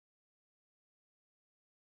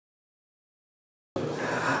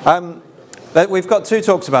We've got two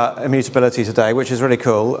talks about immutability today, which is really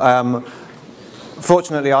cool.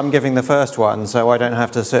 Fortunately, I'm giving the first one, so I don't have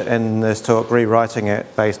to sit in this talk rewriting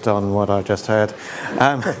it based on what I just heard.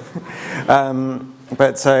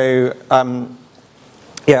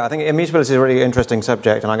 Yeah, I think immutability is a really interesting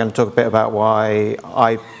subject, and I'm going to talk a bit about why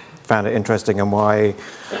I found it interesting and why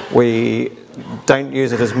we don't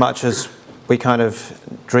use it as much as we kind of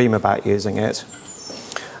dream about using it.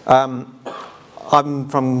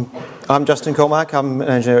 I'm Justin Cormac. I'm an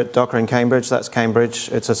engineer at Docker in Cambridge. That's Cambridge.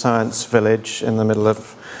 It's a science village in the middle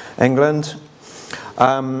of England.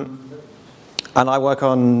 And I work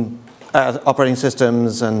on operating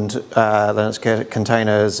systems and LinuxKit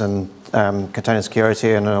containers and container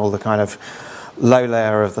security and all the kind of low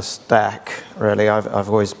layer of the stack, really. I've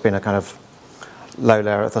always been a kind of low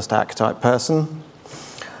layer of the stack type person.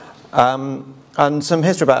 And some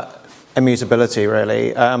history about immutability,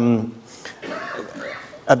 really.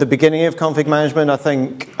 At the beginning of config management, I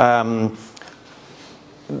think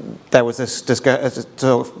there was this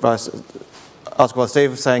article by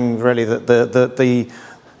Steve saying really that the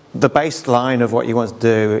baseline of what you want to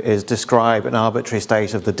do is describe an arbitrary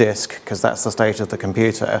state of the disk, because that's the state of the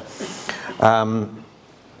computer. And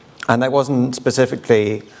that wasn't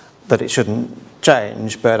specifically that it shouldn't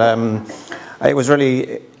change, but it was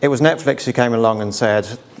Netflix who came along and said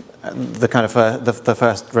the kind of the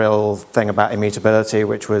first real thing about immutability,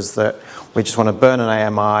 which was that we just want to burn an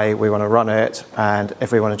AMI, we want to run it, and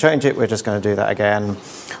if we want to change it, we're just going to do that again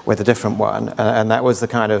with a different one. And that was the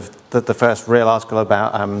kind of the first real article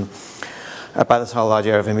about this whole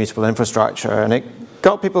idea of immutable infrastructure, and it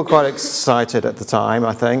got people quite excited at the time.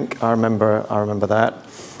 I think I remember that.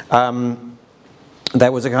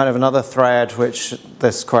 There was a kind of another thread which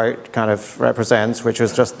this quote kind of represents, which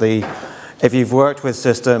was just if you've worked with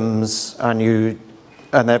systems and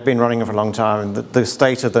they've been running for a long time, the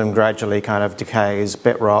state of them gradually kind of decays,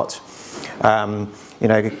 bit rot.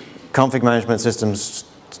 Config management systems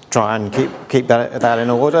try and keep that in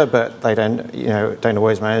order, but they don't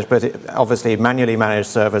always manage. But obviously, manually managed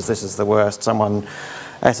servers, this is the worst. Someone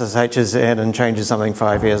SSHs in and changes something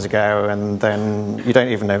 5 years ago, and then you don't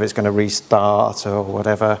even know if it's going to restart or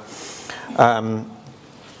whatever. And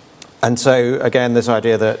so again, this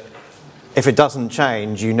idea that if it doesn't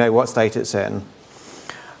change, you know what state it's in.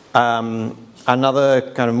 Another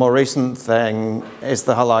kind of more recent thing is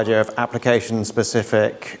the whole idea of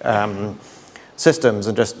application-specific systems,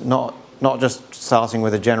 and just not just starting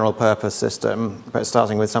with a general purpose system, but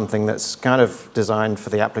starting with something that's kind of designed for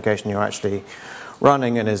the application you're actually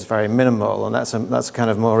running and is very minimal. And that's a kind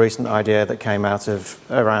of more recent idea that came out of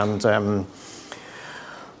around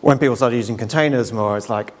when people started using containers more. It's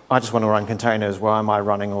like, I just want to run containers. Why am I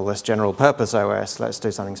running all this general purpose OS? Let's do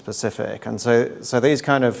something specific. And so these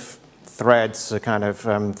kind of threads are kind of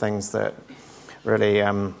things that really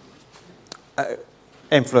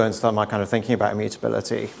influenced my kind of thinking about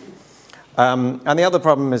immutability. And the other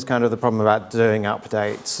problem is kind of the problem about doing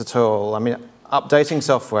updates at all. I mean, updating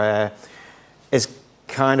software is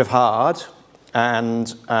kind of hard,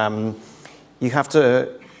 and you have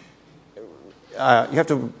to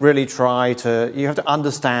really you have to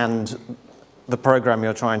understand the program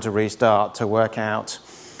you're trying to restart to work out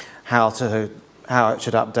how it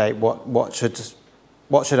should update, what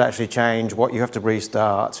should actually change, what you have to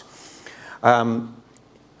restart.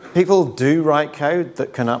 People do write code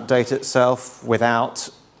that can update itself without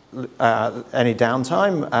any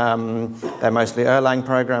downtime. They're mostly Erlang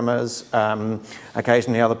programmers.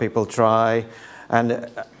 Occasionally other people try, and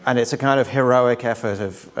it's a kind of heroic effort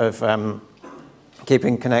of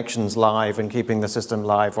keeping connections live and keeping the system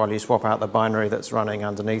live while you swap out the binary that's running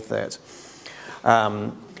underneath it.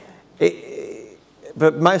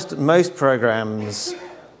 But most programs,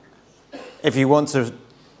 if you want to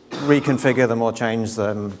reconfigure them or change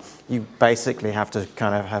them, you basically have to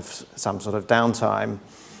kind of have some sort of downtime.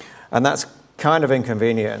 And that's kind of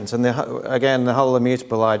inconvenient. And again, the whole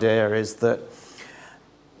immutable idea is that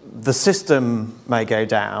the system may go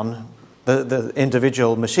down, the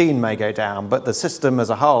individual machine may go down, but the system as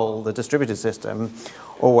a whole, the distributed system,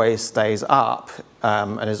 always stays up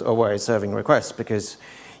and is always serving requests, because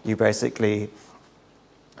you basically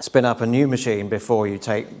spin up a new machine before you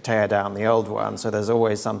tear down the old one. So there's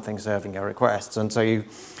always something serving your requests. And so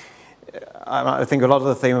I think a lot of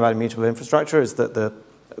the theme about immutable infrastructure is that the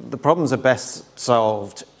problems are best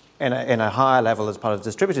solved in a higher level as part of a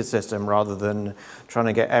distributed system, rather than trying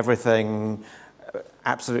to get everything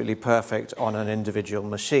absolutely perfect on an individual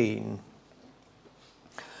machine.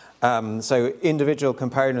 So individual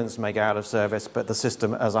components may go out of service, but the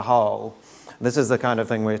system as a whole. This is the kind of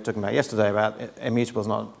thing we were talking about yesterday about immutable is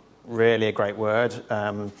not really a great word,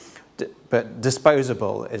 but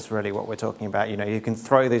disposable is really what we're talking about. You know, you can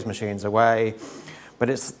throw these machines away, but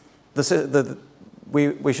it's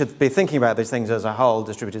we should be thinking about these things as a whole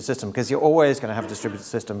distributed system, because you're always going to have a distributed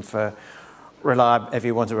system for if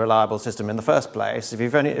you want a reliable system in the first place. If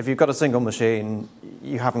you've got a single machine,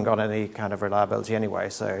 you haven't got any kind of reliability anyway.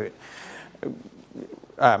 So,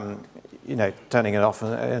 you know, turning it off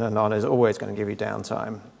and on is always going to give you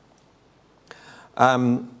downtime.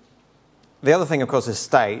 The other thing, of course, is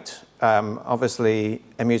state. Obviously,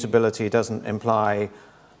 immutability doesn't imply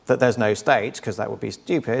that there's no state, because that would be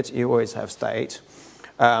stupid. You always have state.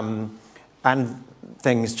 And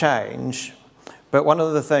things change. But one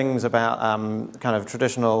of the things about kind of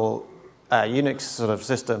traditional Unix sort of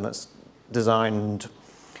system that's designed,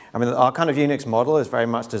 I mean, our kind of Unix model is very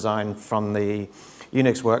much designed from the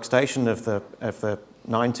Unix workstation of the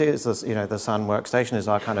 90s. You know, the Sun workstation is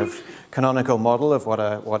our kind of canonical model of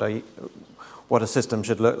what a system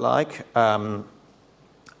should look like, and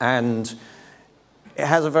it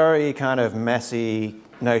has a very kind of messy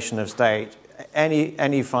notion of state.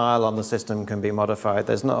 Any file on the system can be modified.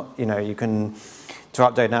 There's not, you know, you can, to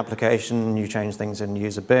update an application, you change things in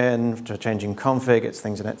user bin. To changing config, it's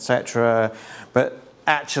things in etc. But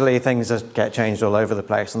actually, things just get changed all over the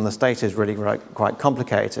place, and the state is really quite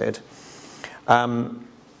complicated. And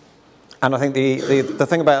I think the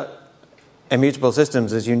thing about immutable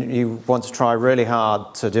systems is you want to try really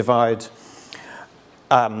hard to divide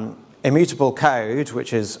immutable code,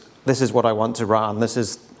 which is, this is what I want to run, this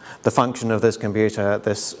is the function of this computer,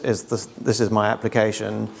 this is my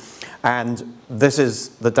application, and this is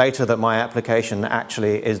the data that my application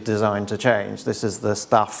actually is designed to change. This is the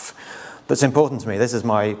stuff that's important to me. This is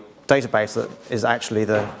my database that is actually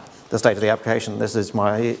the state of the application. This is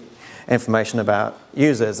my information about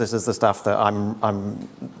users. This is the stuff that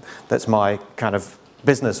that's my kind of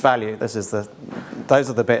business value. Those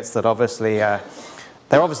are the bits that obviously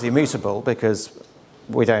they're obviously immutable, because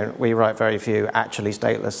we write very few actually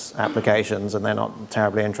stateless applications, and they're not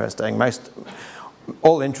terribly interesting.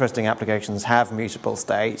 All interesting applications have mutable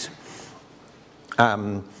state.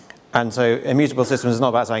 And so immutable systems is not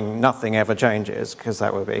about saying nothing ever changes, because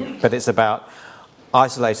that would be, but it's about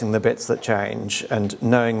isolating the bits that change and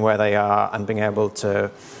knowing where they are and being able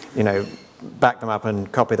to, you know, back them up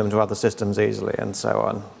and copy them to other systems easily and so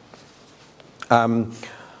on.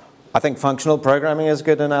 I think functional programming is a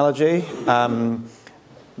good analogy.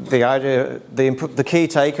 The key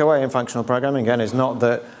takeaway in functional programming, again, is not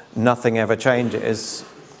that nothing ever changes,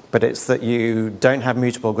 but it's that you don't have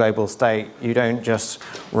mutable global state. You don't just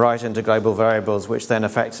write into global variables, which then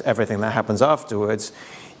affects everything that happens afterwards.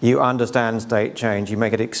 You understand state change. You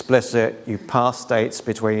make it explicit. You pass states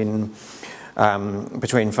between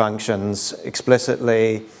functions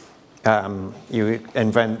explicitly. You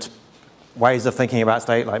invent ways of thinking about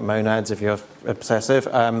state, like monads if you're obsessive.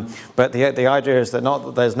 But the idea is that not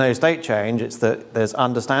that there's no state change, it's that there's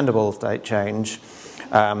understandable state change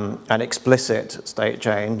and explicit state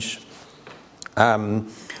change.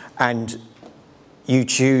 And you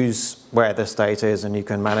choose where the state is and you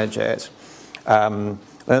can manage it.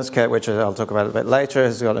 LinuxKit, which I'll talk about a bit later,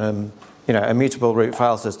 has got a mutable root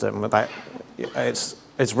file system. With that, it's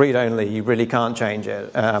read-only. You really can't change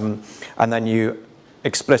it. And then you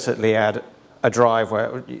explicitly add a drive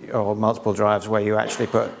or multiple drives where you actually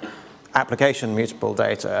put application mutable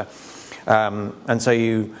data. And so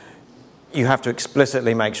you have to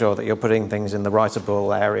explicitly make sure that you're putting things in the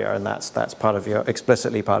writable area, and that's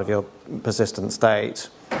explicitly part of your persistent state.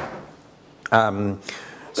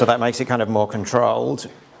 So that makes it kind of more controlled.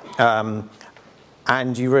 And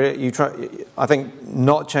I think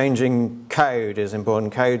not changing code is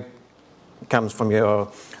important. Code comes from your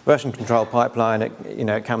version control pipeline.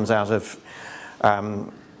 It comes out of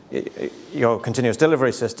your continuous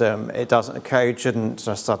delivery system. Code shouldn't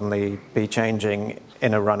just suddenly be changing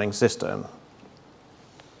in a running system.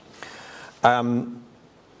 I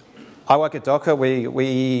work at Docker.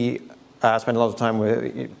 We spend a lot of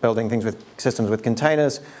time building things with systems with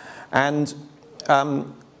containers, and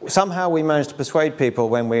somehow we managed to persuade people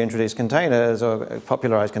when we introduced containers, or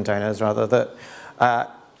popularized containers rather, that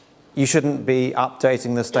you shouldn't be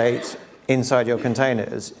updating the state inside your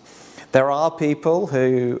containers. There are people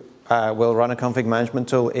who will run a config management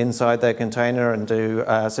tool inside their container and do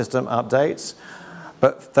system updates,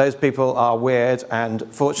 but those people are weird and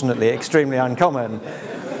fortunately extremely uncommon.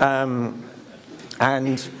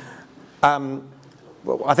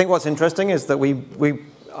 I think what's interesting is that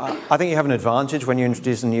I think you have an advantage when you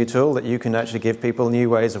introduce a new tool, that you can actually give people new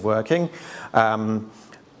ways of working.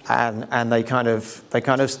 and they kind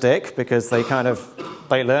of stick because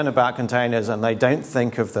they learn about containers and they don't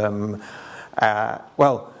think of them.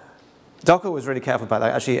 Well, Docker was really careful about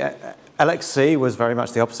that. Actually, LXC was very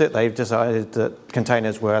much the opposite. They've decided that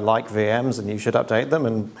containers were like VMs and you should update them.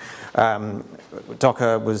 And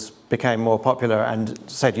Docker became more popular and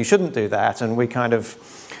said you shouldn't do that. And we kind of,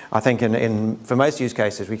 I think for most use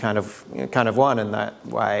cases, we kind of won in that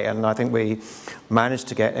way. And I think we managed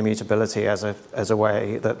to get immutability as a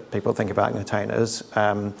way that people think about containers.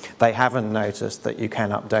 They haven't noticed that you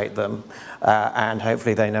can update them, and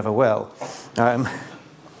hopefully they never will.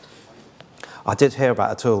 I did hear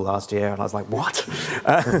about a tool last year, and I was like, what?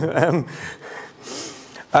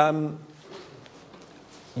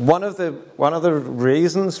 One of the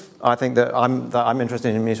reasons I think that I'm interested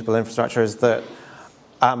in immutable infrastructure is that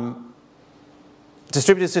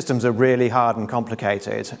distributed systems are really hard and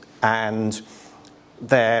complicated, and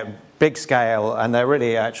they're big scale, and they're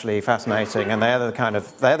really actually fascinating, and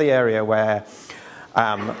they're the area where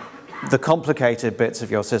the complicated bits of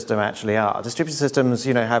your system actually are. Distributed systems,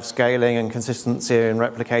 have scaling and consistency and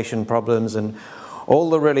replication problems and all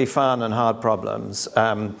the really fun and hard problems.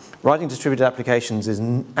 Writing distributed applications is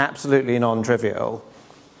absolutely non-trivial.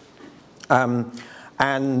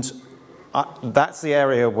 And that's the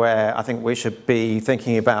area where I think we should be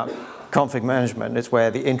thinking about config management. It's where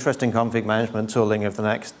the interesting config management tooling of the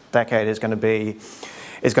next decade is going to be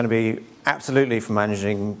absolutely for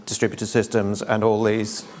managing distributed systems and all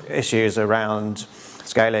these issues around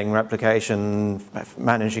scaling, replication,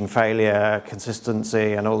 managing failure,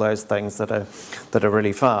 consistency, and all those things that are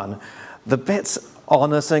really fun. The bits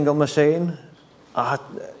on a single machine are,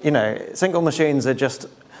 single machines are just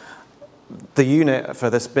the unit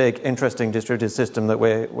for this big, interesting distributed system that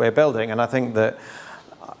we're building. And I think that,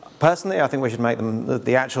 personally, I think we should make them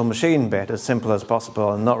the actual machine bit as simple as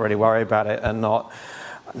possible and not really worry about it and not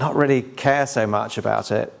really care so much about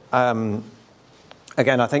it. Again,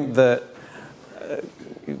 I think that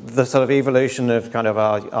the sort of evolution of kind of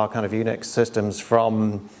our kind of Unix systems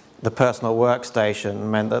from the personal workstation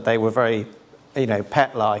meant that they were very,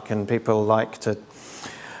 pet-like, and people like to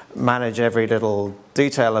manage every little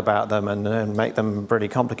detail about them and make them pretty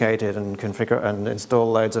complicated and configure and install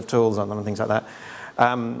loads of tools on them and things like that.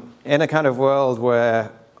 In a kind of world where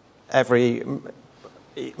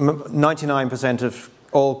 99% of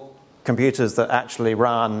all computers that actually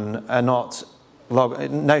run are not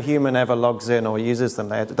no human ever logs in or uses them.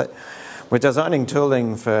 We're designing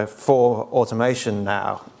tooling for automation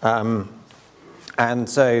now, and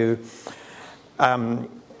so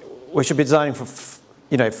we should be designing for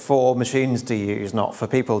machines to use, not for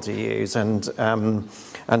people to use, and so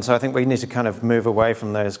I think we need to kind of move away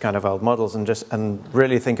from those kind of old models and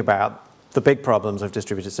really think about the big problems of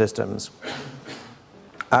distributed systems.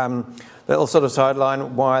 Little sort of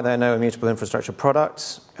sideline, why are there no immutable infrastructure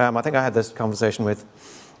products? I think I had this conversation with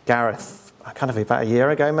Gareth kind of about a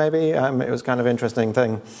year ago, maybe. It was kind of an interesting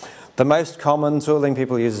thing. The most common tooling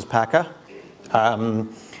people use is Packer,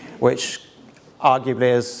 which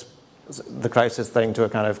arguably is the closest thing to a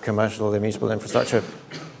kind of commercial immutable infrastructure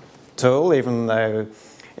tool, even though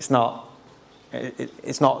it's not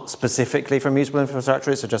specifically for immutable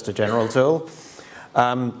infrastructure, it's just a general tool.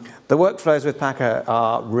 The workflows with Packer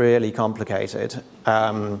are really complicated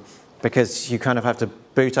because you kind of have to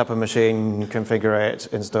boot up a machine, configure it,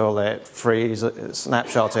 install it, freeze it,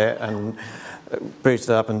 snapshot it, and boot it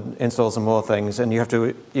up and install some more things. And you have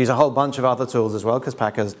to use a whole bunch of other tools as well because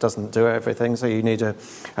Packer doesn't do everything, so you need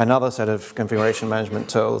another set of configuration management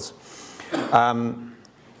tools.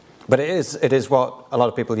 But it is what a lot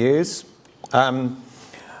of people use.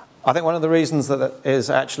 I think one of the reasons that is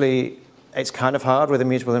actually it's kind of hard with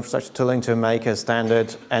immutable infrastructure tooling to make a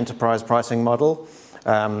standard enterprise pricing model.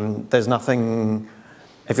 There's nothing,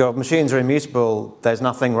 if your machines are immutable, there's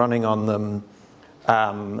nothing running on them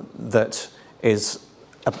that is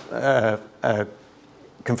a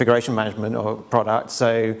configuration management or product.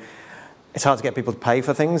 So it's hard to get people to pay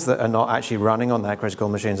for things that are not actually running on their critical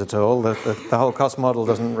machines at all. The whole cost model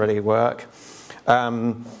doesn't really work.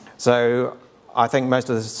 So I think most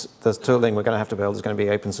of this tooling we're going to have to build is going to be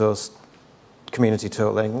open source community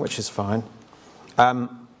tooling, which is fine.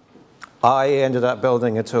 I ended up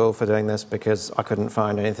building a tool for doing this because I couldn't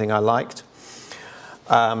find anything I liked.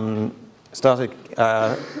 Started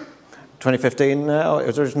 2015 now. It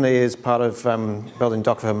was originally as part of building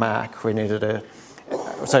Docker for Mac. We needed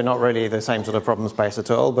so not really the same sort of problem space at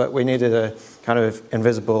all, but we needed a kind of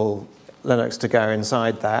invisible Linux to go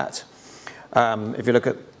inside that. If you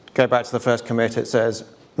go back to the first commit, it says,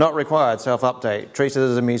 not required, self-update, treated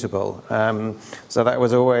as immutable. So that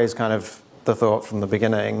was always kind of the thought from the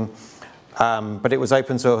beginning. But it was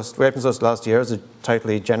open sourced. We open sourced last year as a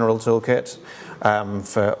totally general toolkit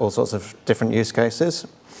for all sorts of different use cases.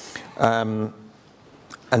 And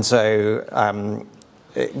so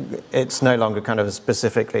it's no longer kind of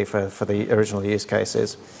specifically for the original use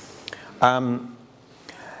cases.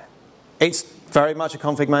 It's very much a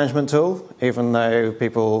config management tool, even though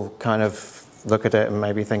people kind of look at it and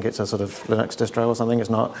maybe think it's a sort of Linux distro or something. It's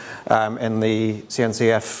not. In the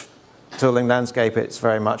CNCF tooling landscape, it's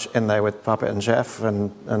very much in there with Puppet and Chef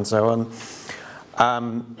and so on.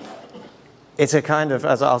 It's a kind of,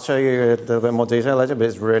 as I'll show you a little bit more detail later, but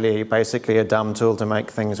it's really basically a dumb tool to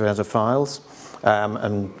make things out of files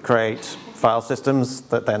and create file systems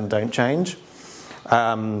that then don't change.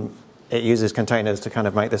 It uses containers to kind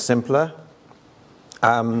of make this simpler.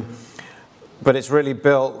 But it's really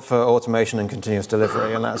built for automation and continuous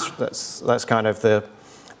delivery, and that's kind of the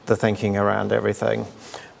thinking around everything.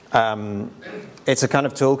 It's a kind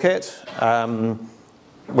of toolkit,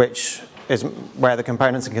 which is where the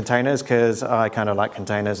components and containers, because I kind of like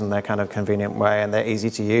containers and they're kind of convenient way and they're easy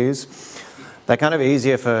to use. They're kind of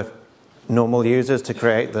easier for normal users to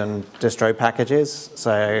create than distro packages,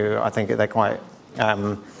 so I think they're quite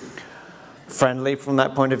friendly from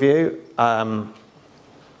that point of view.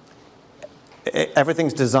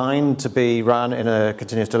 Everything's designed to be run in a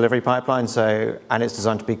continuous delivery pipeline, and it's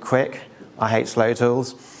designed to be quick. I hate slow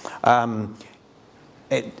tools.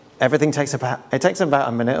 Everything takes about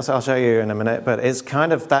a minute, so I'll show you in a minute, but it's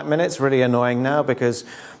kind of, that minute's really annoying now because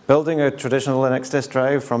building a traditional Linux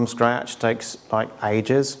distro from scratch takes like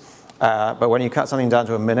ages. But when you cut something down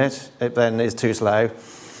to a minute, it then is too slow.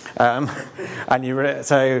 So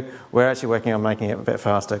we're actually working on making it a bit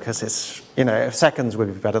faster because it's, seconds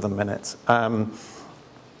would be better than minutes.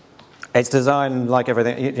 It's designed like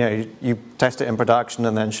everything, you test it in production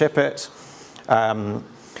and then ship it.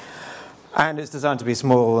 And it's designed to be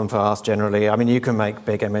small and fast generally. I mean, you can make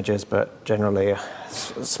big images, but generally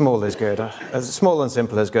small is good. Small and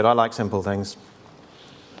simple is good. I like simple things.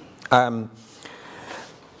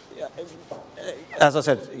 As I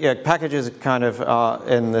said, packages kind of are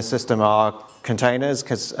in the system are containers,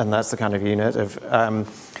 and that's the kind of unit of.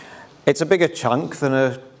 It's a bigger chunk than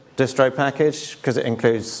a distro package because it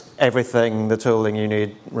includes everything the tooling you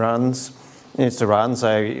need needs to run,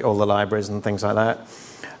 so all the libraries and things like that,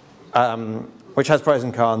 which has pros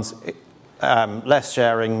and cons. Less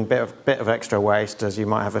sharing, bit of extra waste, as you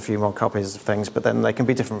might have a few more copies of things, but then they can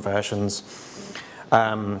be different versions,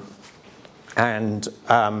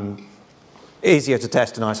 easier to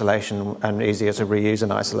test in isolation and easier to reuse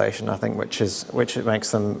in isolation, I think, which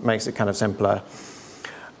makes it kind of simpler.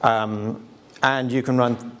 And you can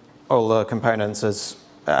run all the components as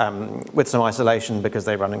with some isolation because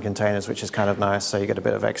they run in containers, which is kind of nice. So you get a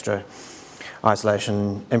bit of extra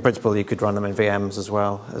isolation. In principle, you could run them in VMs as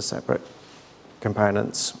well as separate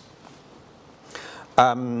components.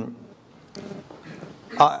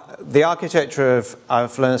 The architecture of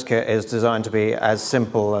LinuxKit is designed to be as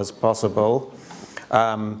simple as possible.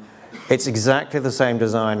 It's exactly the same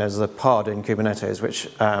design as the pod in Kubernetes, which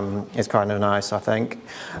is kind of nice, I think.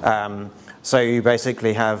 So you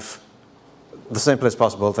basically have the simplest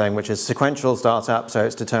possible thing, which is sequential startup, so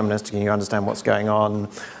it's deterministic and you understand what's going on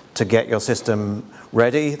to get your system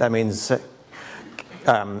ready. That means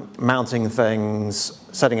mounting things,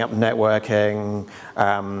 setting up networking,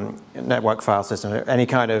 network file system, any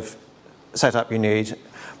kind of setup you need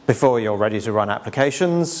before you're ready to run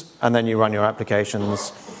applications, and then you run your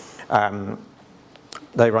applications.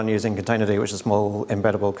 They run using Containerd, which is a small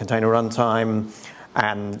embeddable container runtime,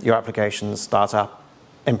 and your applications start up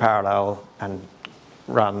in parallel and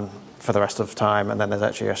run for the rest of the time, and then there's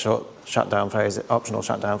actually a short shutdown phase, optional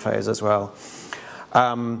shutdown phase as well.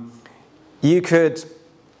 You could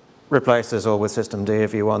replace this all with systemd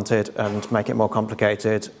if you wanted and make it more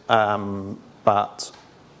complicated, but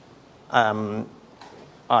I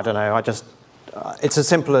don't know, it's as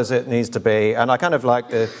simple as it needs to be, and I kind of like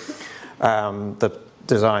the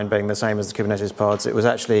design being the same as the Kubernetes pods. It was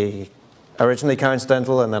actually originally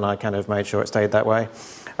coincidental, and then I kind of made sure it stayed that way.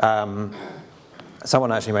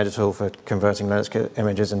 Someone actually made a tool for converting LinuxKit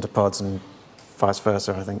images into pods and vice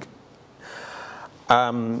versa, I think.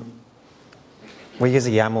 We use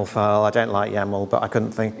a YAML file. I don't like YAML, but I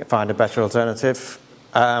couldn't find a better alternative,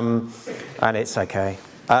 and it's okay.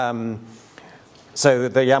 So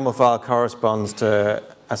the YAML file corresponds to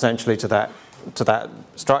essentially to that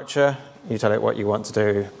structure. You tell it what you want to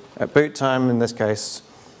do at boot time. In this case,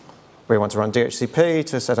 we want to run DHCP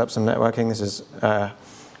to set up some networking. This is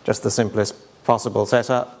just the simplest possible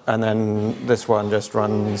setup, and then this one just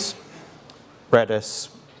runs Redis,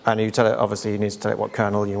 and you tell it, obviously you need to tell it what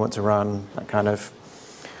kernel you want to run, that kind of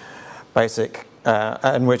basic,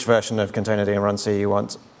 and which version of containerd and run C you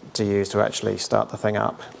want to use to actually start the thing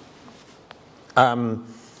up.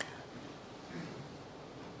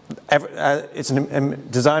 It's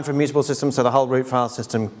designed for immutable systems, so the whole root file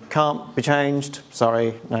system can't be changed.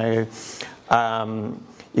 Sorry, no.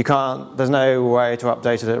 You can't. There's no way to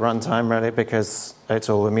update it at runtime, really, because it's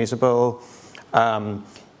all immutable.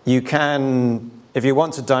 You can, if you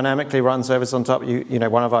want to dynamically run service on top, you know,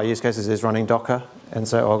 one of our use cases is running Docker, and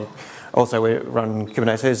so also we run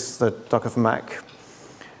Kubernetes. The Docker for Mac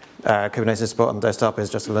Kubernetes support on desktop is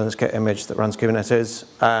just a LinuxKit image that runs Kubernetes.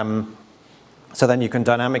 So then you can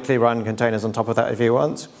dynamically run containers on top of that if you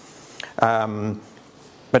want.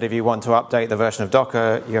 But if you want to update the version of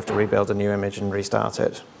Docker, you have to rebuild a new image and restart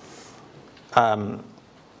it.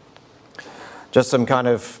 Just some kind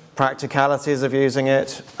of practicalities of using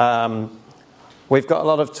it. We've got a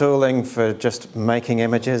lot of tooling for just making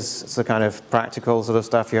images. It's the kind of practical sort of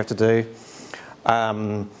stuff you have to do.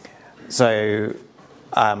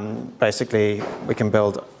 Basically, we can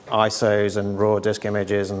build ISOs and raw disk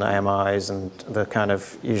images and AMIs and the kind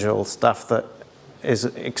of usual stuff that is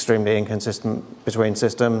extremely inconsistent between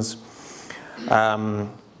systems.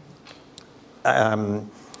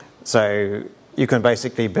 So you can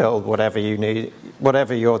basically build whatever you need,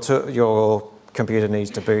 whatever your computer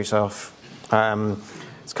needs to boot off.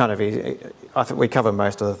 It's kind of easy. I think we cover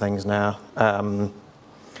most of the things now. And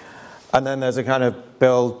then there's a kind of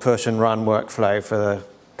build, push, and run workflow for the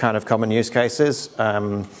kind of common use cases.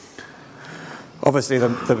 Obviously,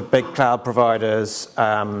 the big cloud providers,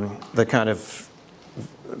 the kind of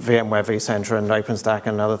VMware vCenter and OpenStack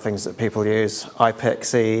and other things that people use,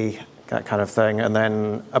 iPXE, that kind of thing, and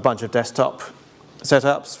then a bunch of desktop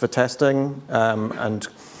setups for testing,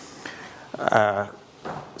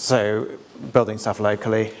 so building stuff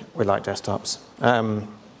locally, we like desktops.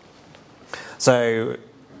 So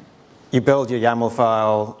you build your YAML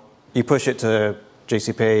file, you push it to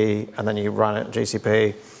GCP, and then you run it at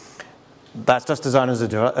GCP. That's just designed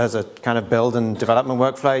as a kind of build and development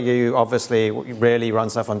workflow. You obviously really run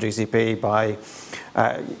stuff on GCP by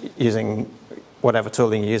using whatever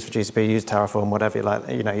tooling you use for GCP. Use Terraform, whatever you like.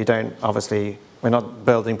 You know, you don't obviously. We're not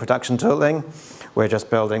building production tooling. We're just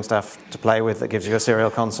building stuff to play with that gives you a serial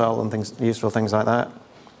console and things, useful things like that.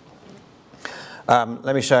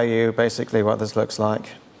 Let me show you basically what this looks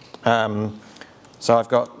like. So I've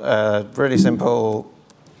got a really simple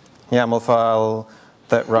YAML file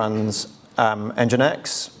that runs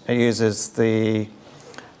Nginx. It uses the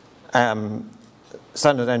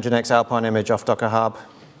standard Nginx Alpine image off Docker Hub.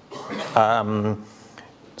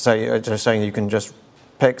 So you're just saying you can just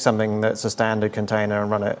pick something that's a standard container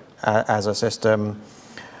and run it as a system.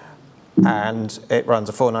 And it runs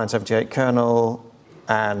a 4978 kernel,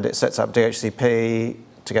 and it sets up DHCP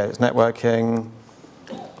to get its networking.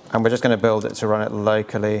 And we're just going to build it to run it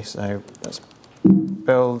locally. So let's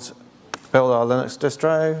build our Linux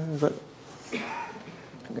distro.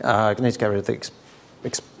 I need to get rid of the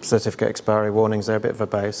certificate expiry warnings. They're a bit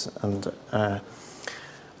verbose, and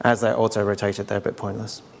as they're auto-rotated, they're a bit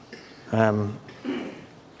pointless.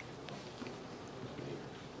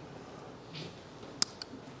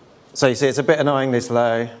 So you see, it's a bit annoyingly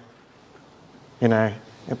slow. You know,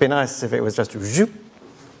 it'd be nice if it was just zoop.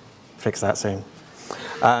 Fix that soon.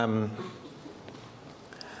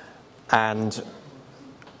 And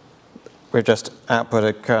we've just output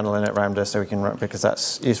a kernel init ramda so we can run, because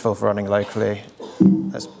that's useful for running locally.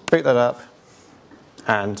 Let's boot that up,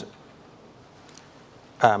 and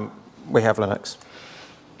we have Linux.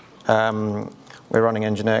 We're running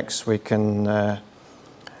Nginx. We can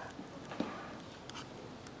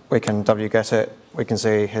wget it. We can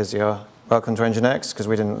see here's your welcome to Nginx, because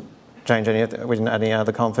we didn't change we didn't add any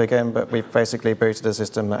other config in, but we've basically booted a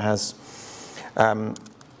system that has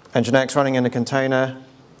Nginx running in a container.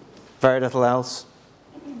 Very little else.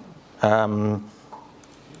 We've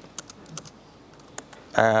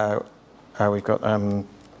got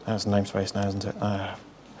that's a namespace now, isn't it?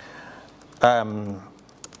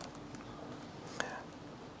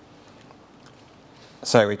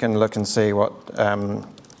 So we can look and see what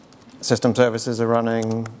system services are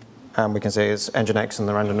running. We can see it's Nginx and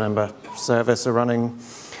the random number service are running.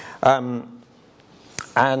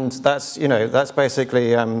 And that's, you know, that's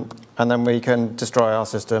basically, and then we can destroy our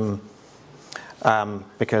system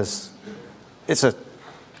because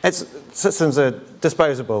systems are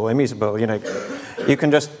disposable, immutable. You know, you can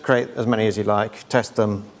just create as many as you like, test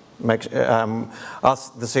them.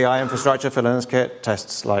 The CI infrastructure for LinuxKit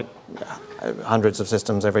tests like hundreds of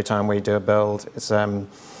systems every time we do a build. It's you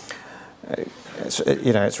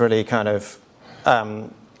know, it's really kind of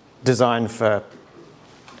designed for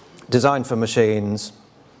machines.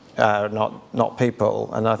 not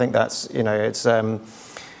people. And I think that's, it's,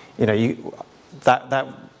 that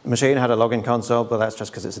machine had a login console, but that's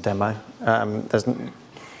just because it's a demo.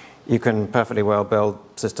 You can perfectly well build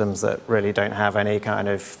systems that really don't have any kind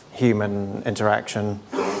of human interaction.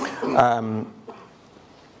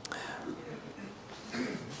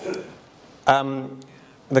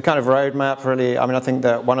 The kind of roadmap, really, I think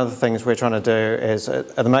that one of the things we're trying to do is,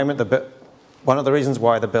 at the moment, one of the reasons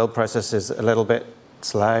why the build process is a little bit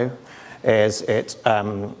slow is it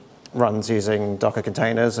runs using Docker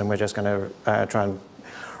containers, and we're just going to try and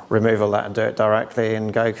remove all that and do it directly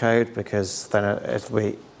in Go code, because then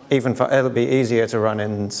it'll be easier to run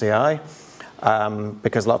in CI,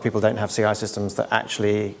 because a lot of people don't have CI systems that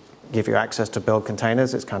actually give you access to build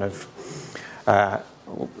containers. It's kind of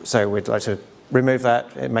so we'd like to remove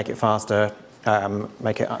that, make it faster,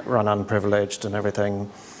 make it run unprivileged and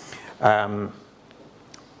everything.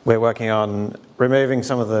 We're working on removing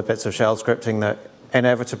some of the bits of shell scripting that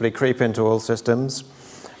inevitably creep into all systems.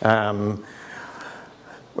 We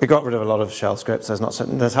got rid of a lot of shell scripts.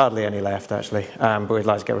 There's hardly any left, actually, but we'd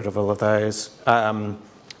like to get rid of all of those. And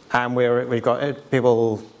we've got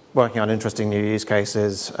people working on interesting new use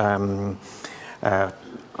cases,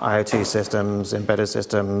 IoT systems, embedded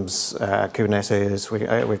systems, Kubernetes.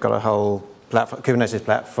 We've got a whole Kubernetes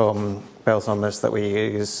platform built on this that we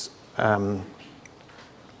use.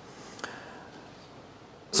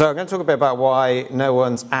 So I'm going to talk a bit about why no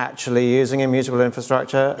one's actually using immutable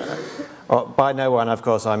infrastructure. By no one, of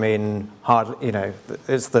course, I mean hardly.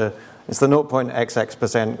 It's the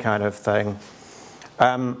 0.xx% kind of thing.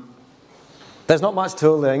 There's not much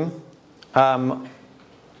tooling, and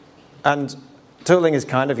tooling is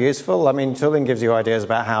kind of useful. Tooling gives you ideas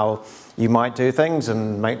about how you might do things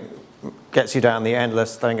and gets you down the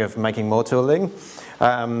endless thing of making more tooling.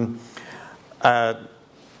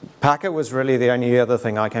 Packer was really the only other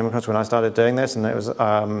thing I came across when I started doing this, and it was,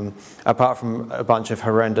 apart from a bunch of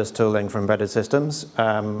horrendous tooling for embedded systems.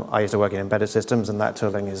 I used to work in embedded systems, and that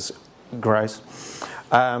tooling is gross.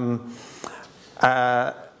 But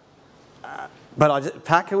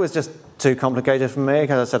Packer was just too complicated for me,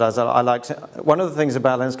 because I liked it. One of the things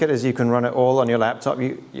about LinuxKit is you can run it all on your laptop.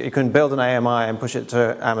 You can build an AMI and push it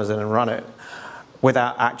to Amazon and run it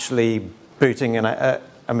without actually booting a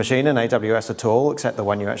machine in AWS at all, except the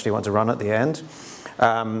one you actually want to run at the end.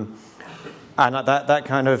 And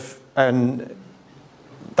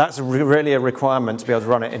that's really a requirement to be able to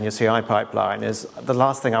run it in your CI pipeline. Is the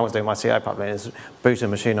last thing I was doing in my CI pipeline is boot a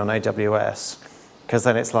machine on AWS, because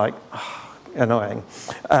then it's like, annoying.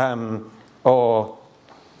 It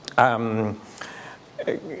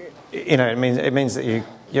means that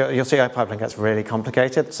your CI pipeline gets really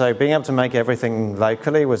complicated. So being able to make everything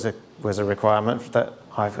locally was a requirement that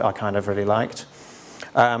I kind of really liked.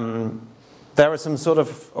 There are some sort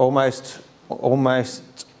of almost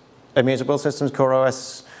immutable systems.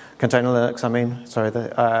 CoreOS, Container Linux.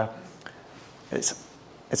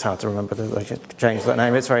 It's hard to remember. They should change that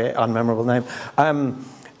name. It's a very unmemorable name.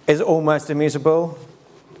 Is almost immutable,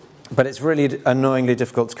 but it's really annoyingly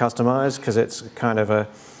difficult to customize, because it's kind of a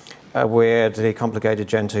weirdly complicated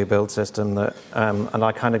Gen 2 build system that, and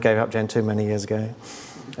I kind of gave up Gen 2 many years ago.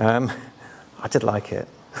 I did like it.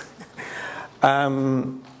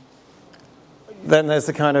 Then there's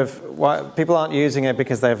the kind of, people aren't using it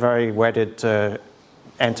because they're very wedded to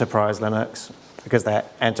enterprise Linux, because they're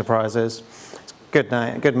enterprises. It's a good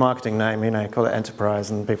name, good marketing name, call it enterprise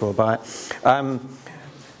and people will buy it.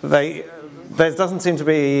 There doesn't seem to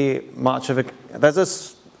be much of a,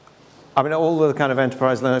 all the kind of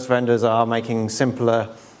enterprise Linux vendors are making simpler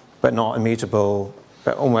but not immutable,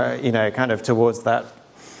 but almost, kind of towards that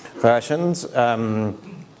versions,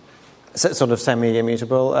 sort of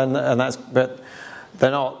semi-immutable, but they're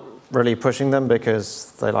not really pushing them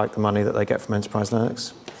because they like the money that they get from enterprise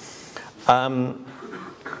Linux.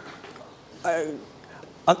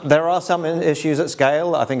 There are some issues at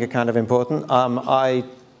scale I think are kind of important.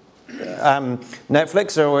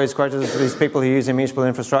 Netflix are always quoted as these people who use immutable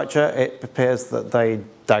infrastructure. It appears that they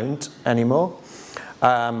don't anymore.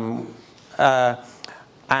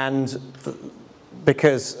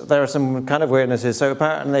 Because there are some kind of weirdnesses. So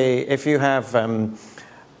apparently, if you have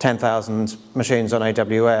 10,000 machines on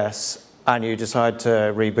AWS and you decide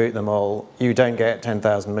to reboot them all, you don't get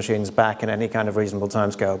 10,000 machines back in any kind of reasonable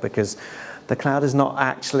timescale, because the cloud is not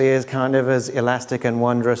actually as kind of as elastic and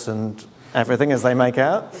wondrous and everything as they make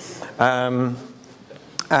out.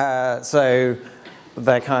 So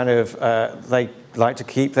they're kind of, they like to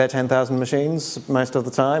keep their 10,000 machines most of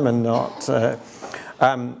the time, and not,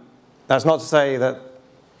 that's not to say that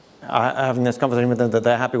having this conversation with them that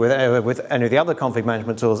they're happy with any of the other config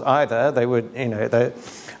management tools either. They would,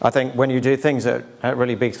 I think when you do things at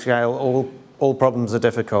really big scale, all problems are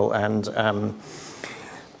difficult, and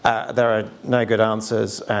there are no good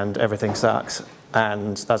answers, and everything sucks.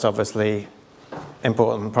 And that's obviously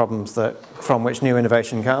important problems from which new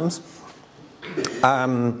innovation comes.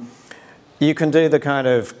 You can do the kind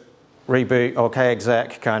of reboot or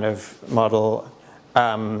kexec kind of model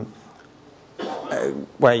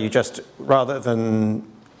where you just, rather than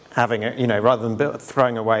having it, rather than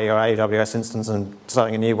throwing away your AWS instance and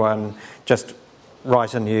starting a new one, just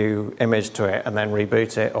write a new image to it and then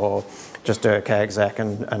reboot it, or just do a kexec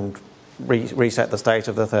and reset the state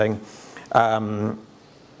of the thing.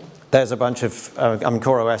 There's a bunch of,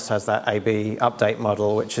 CoreOS has that AB update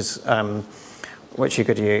model, which you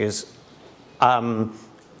could use.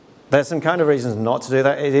 There's some kind of reasons not to do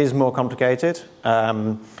that. It is more complicated.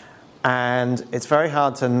 And it's very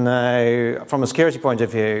hard to know, from a security point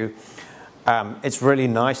of view, it's really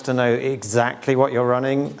nice to know exactly what you're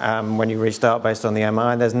running when you restart based on the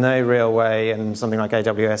MI. There's no real way in something like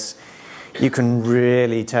AWS you can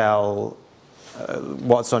really tell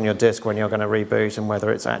what's on your disk when you're going to reboot and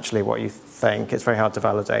whether it's actually what you think. It's very hard to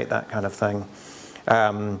validate that kind of thing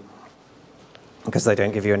because they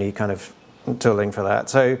don't give you any kind of tooling for that.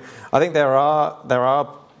 So I think there are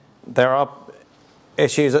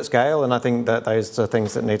issues at scale, and I think that those are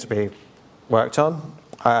things that need to be worked on.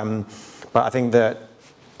 But I think that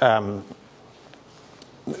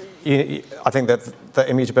the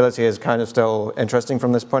immutability is kind of still interesting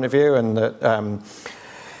from this point of view, and that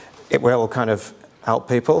it will kind of help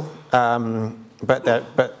people.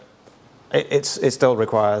 But it still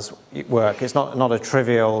requires work. It's not a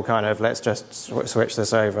trivial kind of let's just switch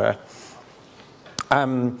this over.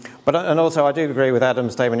 And also I do agree with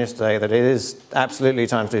Adam's statement yesterday that it is absolutely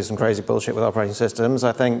time to do some crazy bullshit with operating systems.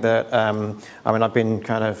 I think that I've been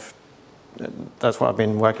kind of, that's what I've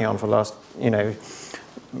been working on for the last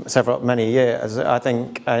many years. I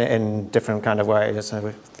think in different kind of ways, so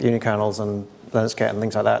with unikernels and LinuxKit and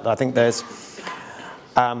things like that. I think there's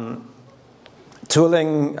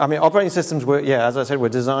tooling. Operating systems were, as I said, were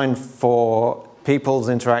designed for people's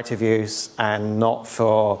interactive use and not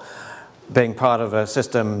for being part of a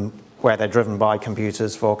system where they're driven by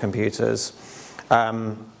computers for computers.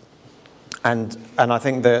 And I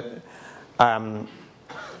think that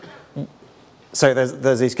so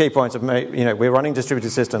there's these key points of, we're running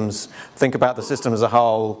distributed systems. Think about the system as a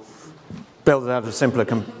whole. Build it out of simpler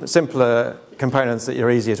components that are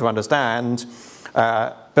easier to understand.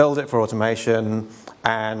 Build it for automation,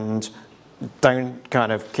 and don't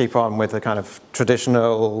kind of keep on with the kind of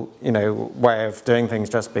traditional, way of doing things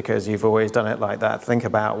just because you've always done it like that. Think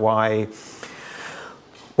about why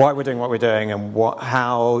we're doing what we're doing, and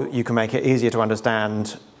how you can make it easier to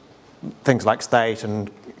understand things like state and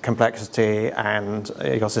complexity and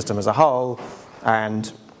your system as a whole.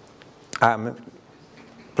 And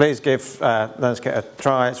please give LinuxKit a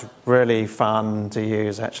try. It's really fun to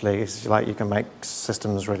use. Actually, it's like you can make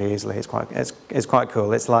systems really easily. It's quite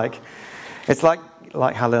cool. It's like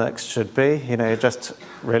how Linux should be. Just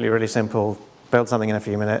really, really simple. Build something in a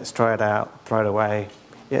few minutes. Try it out. Throw it away.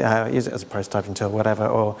 Use it as a prototyping tool, whatever.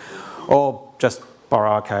 Or just borrow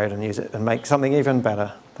our code and use it and make something even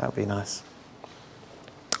better. That would be nice.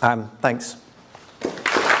 Thanks.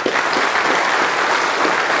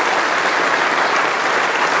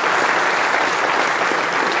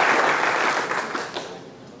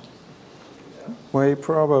 We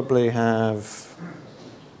probably have,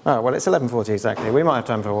 well, it's 11:40 exactly. We might have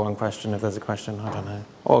time for one question if there's a question, I don't know.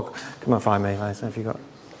 Or come and find me later if you got,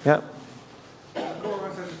 yeah.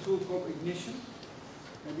 Cormac has a tool called Ignition.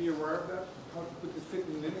 Maybe you're aware of that? How to put this fit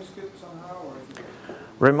in LinuxKit somehow? Or is it...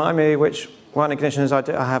 Remind me which one Ignition is. I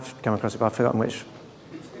have come across it, but I've forgotten which.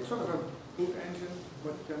 It's sort of a boot engine,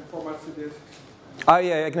 but then formats the disk. Oh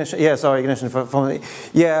yeah, Ignition. Yeah, sorry, Ignition for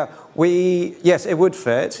yeah. Yes, it would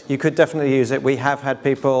fit. You could definitely use it. We have had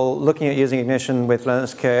people looking at using Ignition with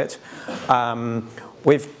LinuxKit.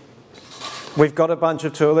 We've got a bunch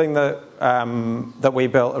of tooling that we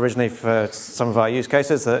built originally for some of our use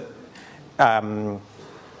cases that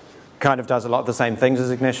kind of does a lot of the same things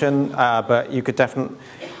as Ignition. But you could definitely,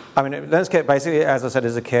 LinuxKit basically, as I said,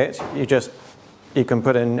 is a kit. You can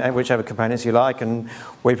put in whichever components you like, and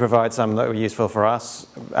we provide some that are useful for us.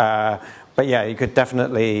 But yeah, you could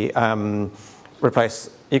definitely replace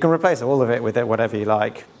all of it with whatever you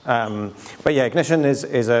like. But yeah, Ignition is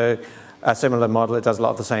a similar model. It does a lot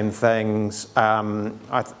of the same things,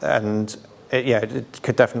 and it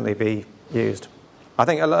could definitely be used. I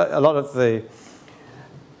think a lot of the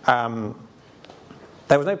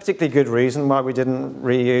there was no particularly good reason why we didn't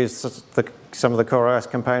reuse some of the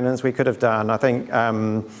CoreOS components. We could have done, I think,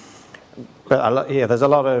 but yeah, there's a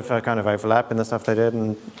lot of kind of overlap in the stuff they did,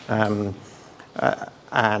 and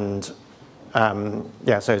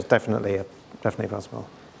yeah, so it's definitely possible.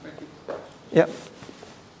 Thank you. Yep.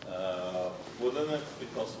 Wouldn't it be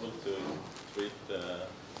possible to treat the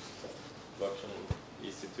virtual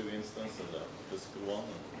EC2 instance and the physical one,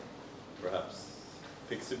 and perhaps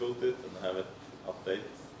pixie boot it and have it update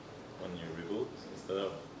when you reboot instead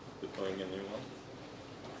of deploying a new one?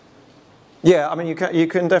 Yeah, I mean, you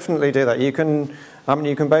can definitely do that. You can, I mean,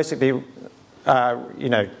 you can basically, you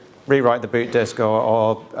know, rewrite the boot disk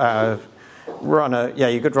or run a, yeah,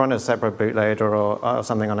 you could run a separate bootloader or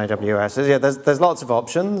something on AWS. Yeah, there's lots of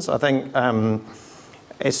options. I think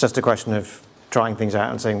it's just a question of trying things out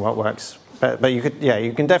and seeing what works. But you could, yeah,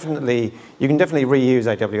 you can definitely reuse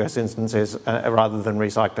AWS instances rather than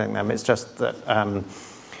recycling them. It's just that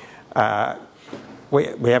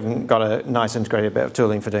we haven't got a nice integrated bit of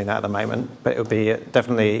tooling for doing that at the moment. But it would be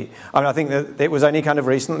definitely. I mean, I think that it was only kind of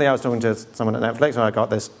recently I was talking to someone at Netflix and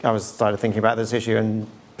I started thinking about this issue in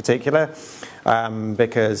particular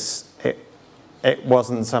because it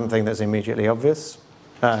wasn't something that's immediately obvious.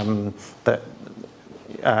 Because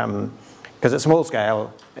at small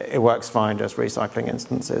scale, it works fine just recycling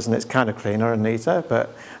instances, and it's kind of cleaner and neater.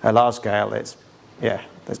 But at large scale, it's, yeah,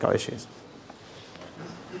 there's got issues.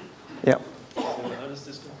 Yeah. So how does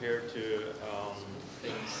this compare to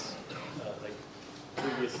things like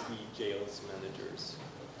previous Jails managers?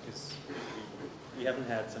 Because we haven't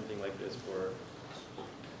had something like this for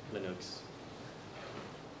Linux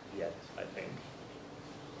yet, I think.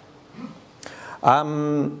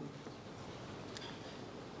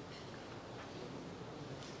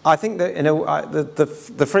 I think that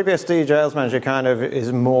the FreeBSD Jails manager kind of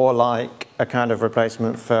is more like a kind of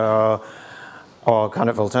replacement for, or kind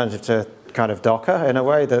of alternative to kind of Docker in a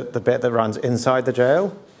way, the bit that runs inside the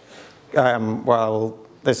jail. Well,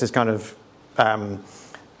 this is kind of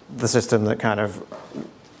the system that kind of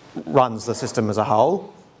runs the system as a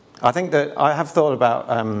whole. I think that I have thought about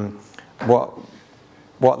what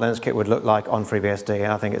LinuxKit would look like on FreeBSD,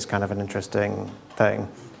 and I think it's kind of an interesting thing.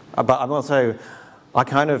 But I'm also, I've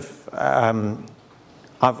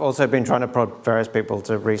also been trying to prod various people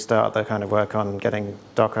to restart their kind of work on getting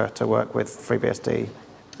Docker to work with FreeBSD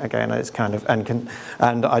again. It's kind of, and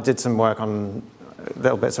I did some work on,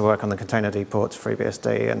 little bits of work on the containerd port to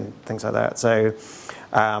FreeBSD and things like that. So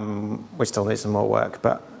we still need some more work,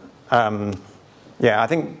 but yeah, I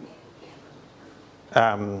think,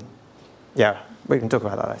 yeah, we can talk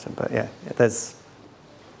about that later. But yeah, there's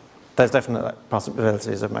definite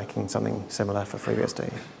possibilities of making something similar for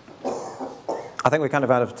FreeBSD. I think we're kind of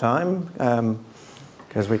out of time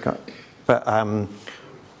because we've got another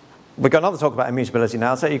talk about immutability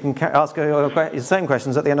now, so you can ask your same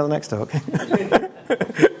questions at the end of the next talk.